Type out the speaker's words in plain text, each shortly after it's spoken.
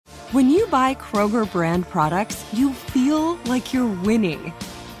When you buy Kroger brand products, you feel like you're winning.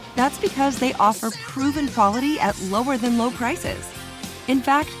 That's because they offer proven quality at lower than low prices. In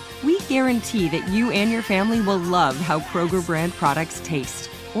fact, we guarantee that you and your family will love how Kroger brand products taste,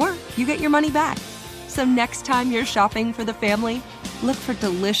 or you get your money back. So next time you're shopping for the family, look for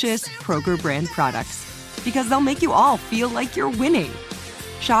delicious Kroger brand products, because they'll make you all feel like you're winning.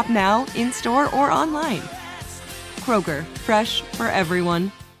 Shop now, in-store, or online. Kroger, fresh for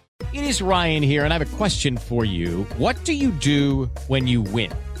everyone. It is Ryan here, and I have a question for you. What do you do when you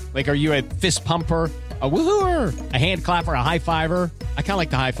win? Like, are you a fist pumper, a woohooer, a hand clapper, a high fiver? I kind of like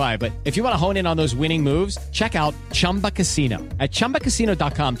the high five, but if you want to hone in on those winning moves, check out Chumba Casino. At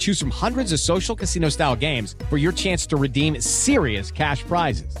ChumbaCasino.com, choose from hundreds of social casino-style games for your chance to redeem serious cash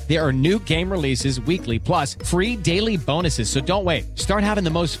prizes. There are new game releases weekly, plus free daily bonuses, so don't wait. Start having the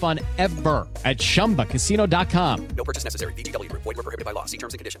most fun ever at ChumbaCasino.com. No purchase necessary. VGW Group. Void where prohibited by law. See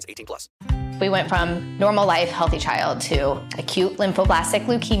terms and conditions. 18+. We went from normal life, healthy child to acute lymphoblastic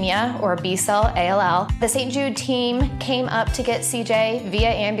leukemia, or B-cell ALL. The St. Jude team came up to get CJ via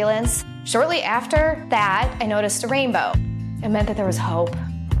ambulance. Shortly after that, I noticed a rainbow. It meant that there was hope.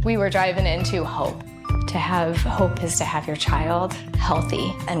 We were driving into hope. To have hope is to have your child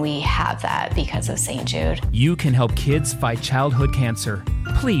healthy, and we have that because of St. Jude. You can help kids fight childhood cancer.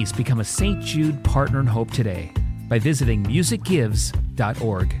 Please become a St. Jude Partner in Hope today by visiting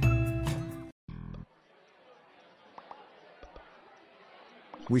musicgives.org.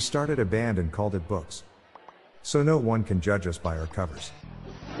 We started a band and called it Books. So no one can judge us by our covers.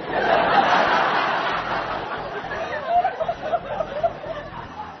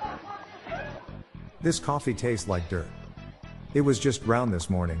 This coffee tastes like dirt. It was just ground this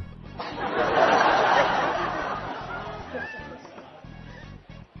morning.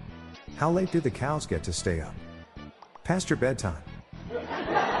 How late do the cows get to stay up? Past your bedtime.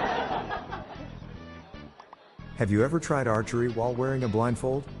 Have you ever tried archery while wearing a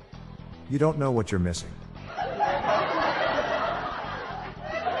blindfold? You don't know what you're missing.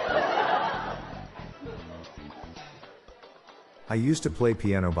 I used to play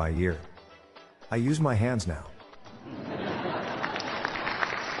piano by ear. I use my hands now.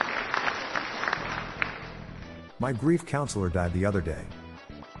 My grief counselor died the other day.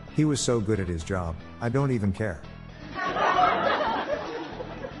 He was so good at his job, I don't even care.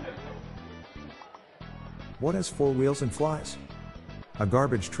 What has 4 wheels and flies? A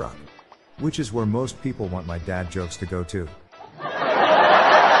garbage truck. Which is where most people want my dad jokes to go to.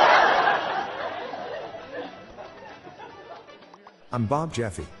 I'm Bob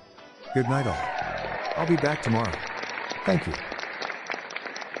Jeffy. Good night all. I'll be back tomorrow. Thank you.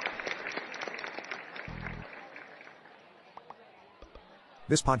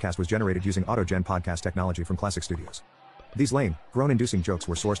 This podcast was generated using AutoGen podcast technology from Classic Studios. These lame, groan-inducing jokes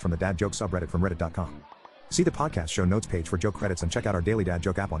were sourced from the Dad Joke subreddit from reddit.com. See the podcast show notes page for joke credits and check out our daily Dad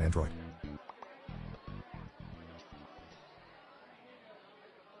Joke app on Android.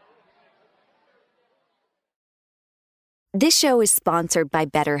 This show is sponsored by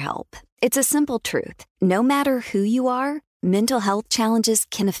BetterHelp. It's a simple truth. No matter who you are, mental health challenges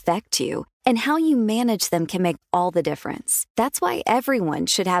can affect you, and how you manage them can make all the difference. That's why everyone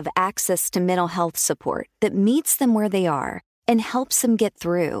should have access to mental health support that meets them where they are and helps them get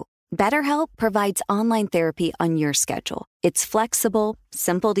through. BetterHelp provides online therapy on your schedule. It's flexible,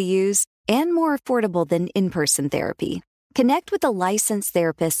 simple to use, and more affordable than in-person therapy. Connect with a licensed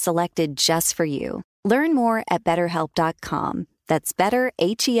therapist selected just for you. Learn more at BetterHelp.com. That's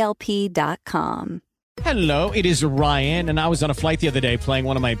BetterHelp.com. Hello, it is Ryan, and I was on a flight the other day playing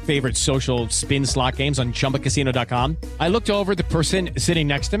one of my favorite social spin slot games on ChumbaCasino.com. I looked over at the person sitting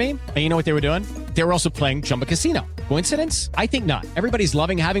next to me, and you know what they were doing? They were also playing Chumba Casino. Coincidence? I think not. Everybody's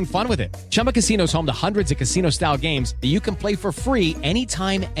loving having fun with it. Chumba Casino is home to hundreds of casino-style games that you can play for free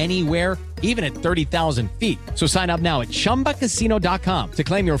anytime, anywhere, even at 30,000 feet. So sign up now at ChumbaCasino.com to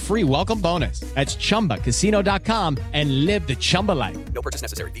claim your free welcome bonus. That's ChumbaCasino.com and live the Chumba life. No purchase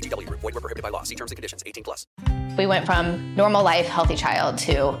necessary. VGW Group. Void where prohibited by law. See terms and conditions. 18+. We went from normal life, healthy child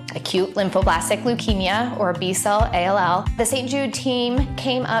to acute lymphoblastic leukemia, or B-cell ALL. The St. Jude team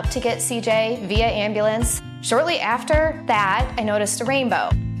came up to get CJ via ambulance. Shortly after that, I noticed a rainbow.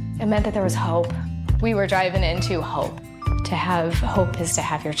 It meant that there was hope. We were driving into hope. To have hope is to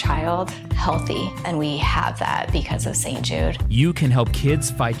have your child healthy, and we have that because of St. Jude. You can help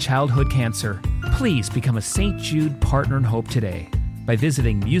kids fight childhood cancer. Please become a St. Jude Partner in Hope today by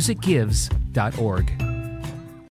visiting musicgives.org.